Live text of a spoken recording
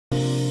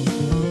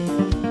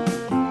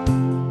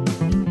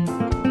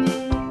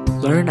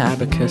Learn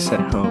Abacus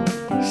at home.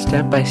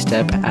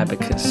 Step-by-step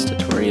Abacus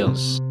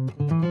tutorials.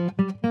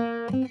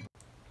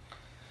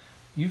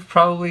 You've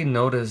probably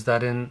noticed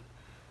that in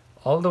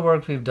all the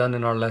work we've done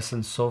in our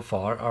lesson so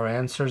far, our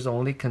answers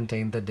only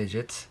contain the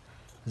digits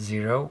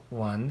 0,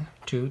 1,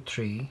 2,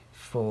 3,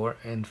 4,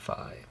 and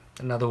 5.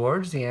 In other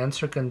words, the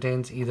answer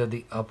contains either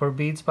the upper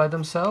beads by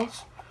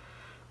themselves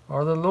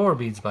or the lower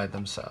beads by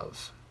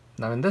themselves.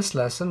 Now in this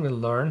lesson, we'll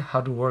learn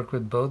how to work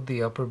with both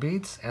the upper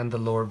beads and the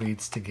lower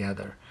beads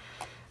together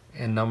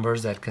in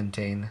numbers that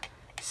contain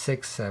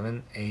 6,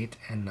 7, 8,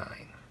 and 9.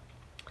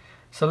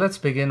 So let's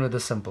begin with a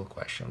simple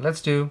question. Let's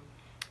do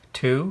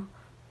 2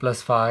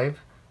 plus 5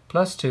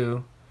 plus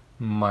 2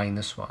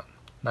 minus 1.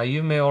 Now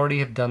you may already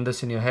have done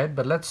this in your head,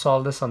 but let's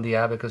solve this on the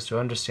abacus to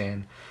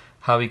understand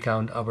how we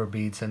count upper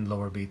beads and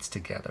lower beads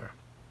together.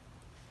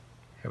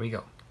 Here we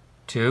go.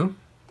 2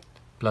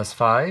 plus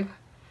 5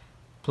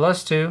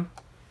 plus 2,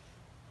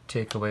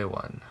 take away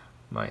 1,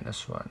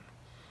 minus 1.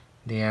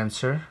 The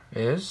answer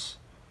is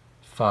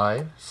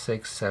 5,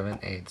 6, 7,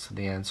 8. So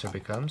the answer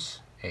becomes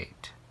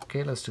 8.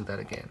 Okay, let's do that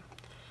again.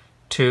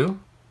 2.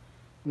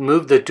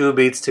 Move the two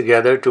beads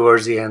together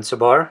towards the answer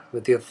bar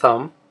with your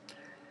thumb.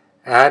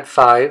 Add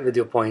 5 with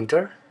your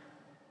pointer.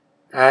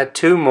 Add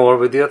 2 more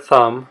with your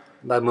thumb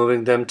by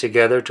moving them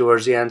together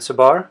towards the answer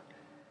bar.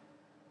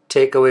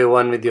 Take away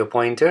 1 with your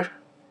pointer.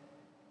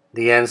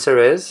 The answer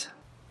is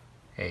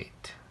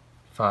 8.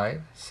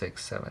 5,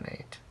 6, 7,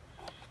 8.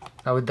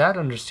 Now with that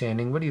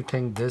understanding, what do you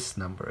think this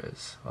number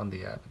is on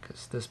the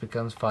abacus? This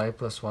becomes 5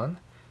 plus 1,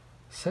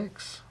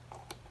 6.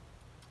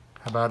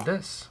 How about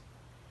this?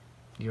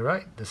 You're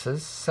right, this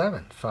is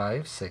 7.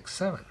 5, 6,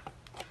 7.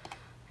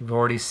 You've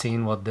already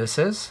seen what this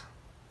is.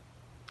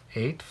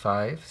 8,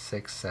 5,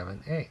 6,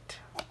 7, 8.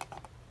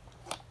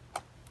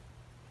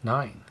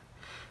 9.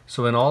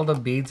 So when all the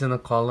beads in the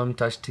column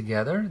touch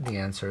together, the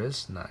answer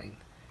is 9.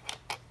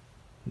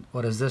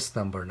 What is this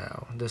number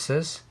now? This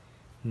is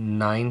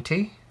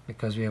 90.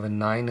 Because we have a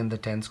 9 in the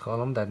tens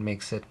column, that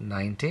makes it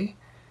 90.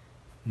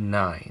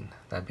 9.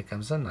 That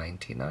becomes a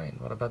 99.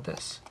 What about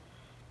this?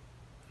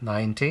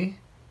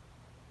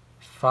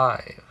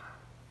 95.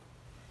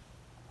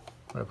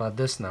 What about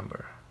this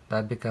number?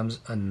 That becomes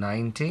a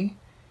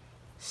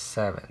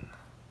 97.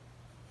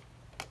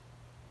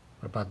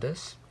 What about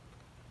this?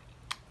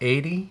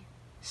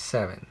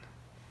 87.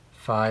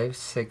 5,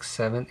 6,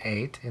 7,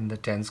 8 in the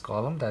tens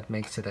column. That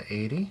makes it a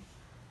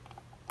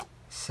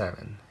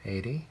 87.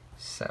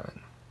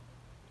 87.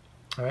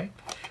 Alright,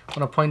 I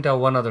want to point out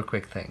one other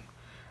quick thing.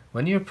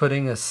 When you're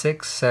putting a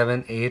 6,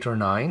 7, 8, or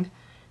 9,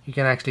 you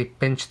can actually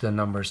pinch the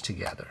numbers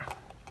together.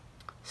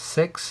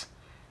 6,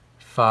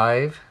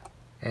 5,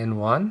 and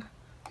 1.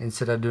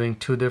 Instead of doing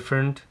two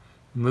different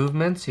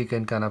movements, you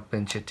can kind of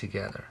pinch it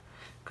together.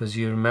 Because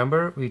you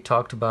remember we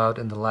talked about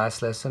in the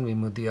last lesson, we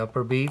moved the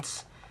upper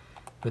beads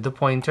with the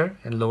pointer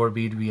and lower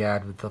bead we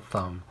add with the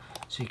thumb.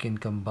 So you can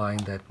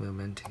combine that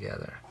movement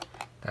together.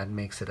 That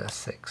makes it a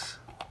 6.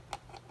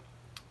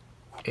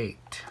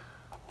 8,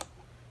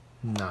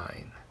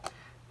 9.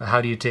 Now how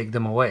do you take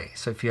them away?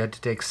 So if you had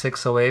to take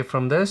 6 away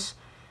from this,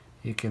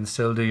 you can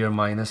still do your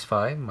minus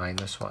 5,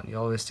 minus 1. You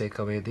always take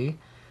away the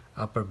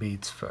upper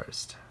beads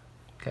first.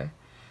 Okay.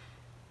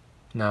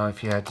 Now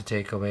if you had to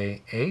take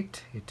away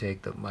 8, you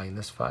take the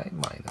minus 5,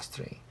 minus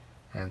 3.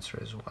 Answer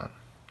is 1.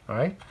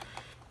 Alright.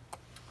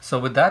 So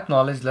with that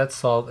knowledge, let's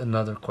solve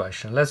another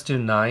question. Let's do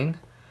 9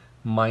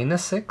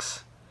 minus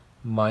 6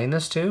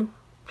 minus 2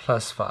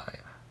 plus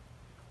 5.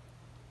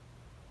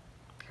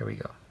 Here we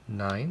go.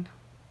 9.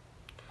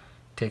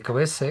 Take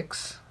away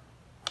 6.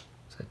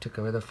 So I took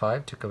away the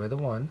 5, took away the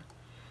 1.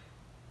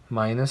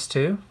 Minus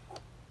 2.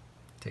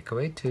 Take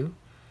away 2.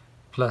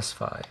 Plus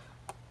 5.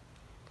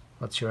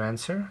 What's your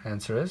answer?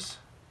 Answer is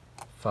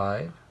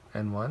 5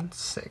 and 1,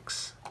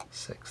 6.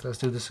 6. Let's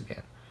do this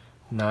again.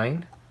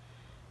 9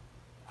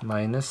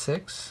 minus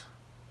 6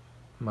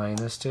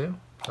 minus 2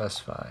 plus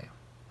 5.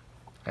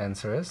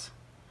 Answer is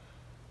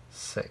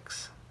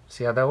 6.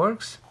 See how that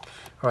works?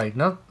 Alright,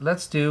 now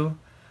let's do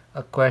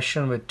a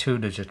question with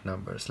two-digit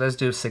numbers. Let's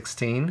do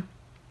 16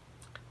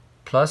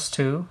 plus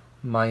 2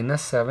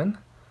 minus 7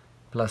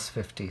 plus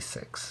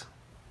 56.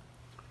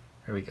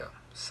 Here we go.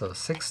 So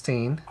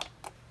 16,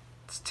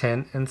 it's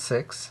 10 and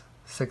 6.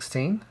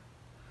 16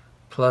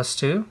 plus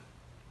 2,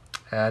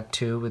 add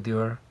 2 with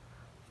your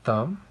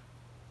thumb.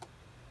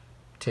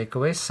 Take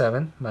away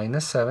 7,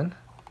 minus 7,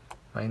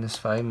 minus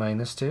 5,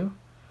 minus 2,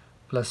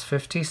 plus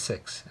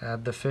 56.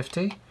 Add the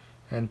 50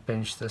 and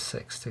pinch the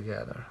 6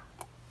 together.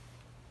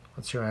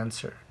 What's your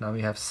answer? Now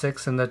we have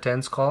 6 in the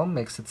tens column,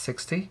 makes it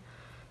 60,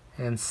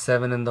 and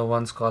 7 in the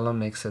ones column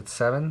makes it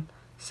 7,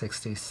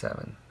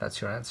 67.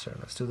 That's your answer.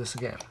 Let's do this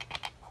again.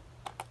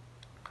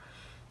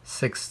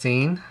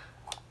 16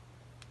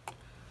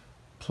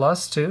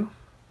 plus 2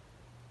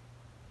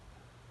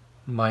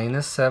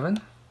 minus 7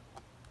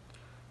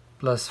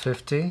 plus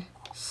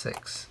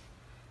 56.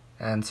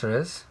 Answer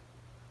is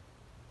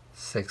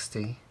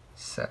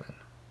 67.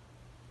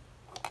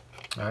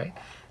 Alright,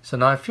 so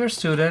now if your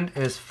student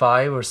is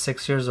 5 or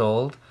 6 years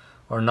old,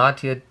 or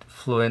not yet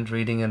fluent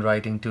reading and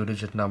writing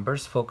two-digit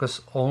numbers,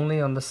 focus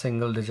only on the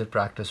single-digit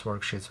practice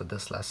worksheets with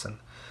this lesson.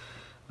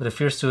 But if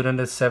your student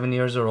is 7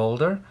 years or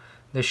older,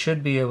 they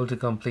should be able to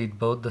complete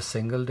both the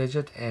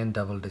single-digit and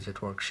double-digit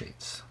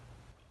worksheets.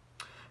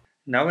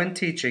 Now in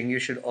teaching, you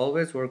should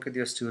always work with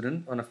your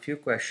student on a few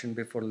questions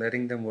before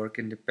letting them work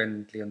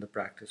independently on the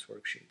practice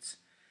worksheets.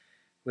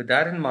 With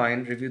that in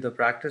mind, review the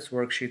practice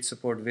worksheet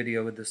support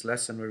video with this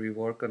lesson where we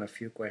work on a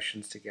few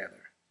questions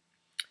together.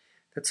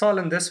 That's all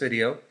in this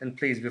video, and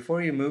please,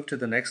 before you move to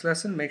the next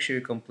lesson, make sure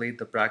you complete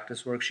the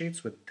practice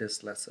worksheets with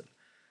this lesson.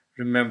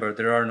 Remember,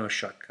 there are no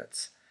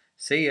shortcuts.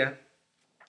 See ya!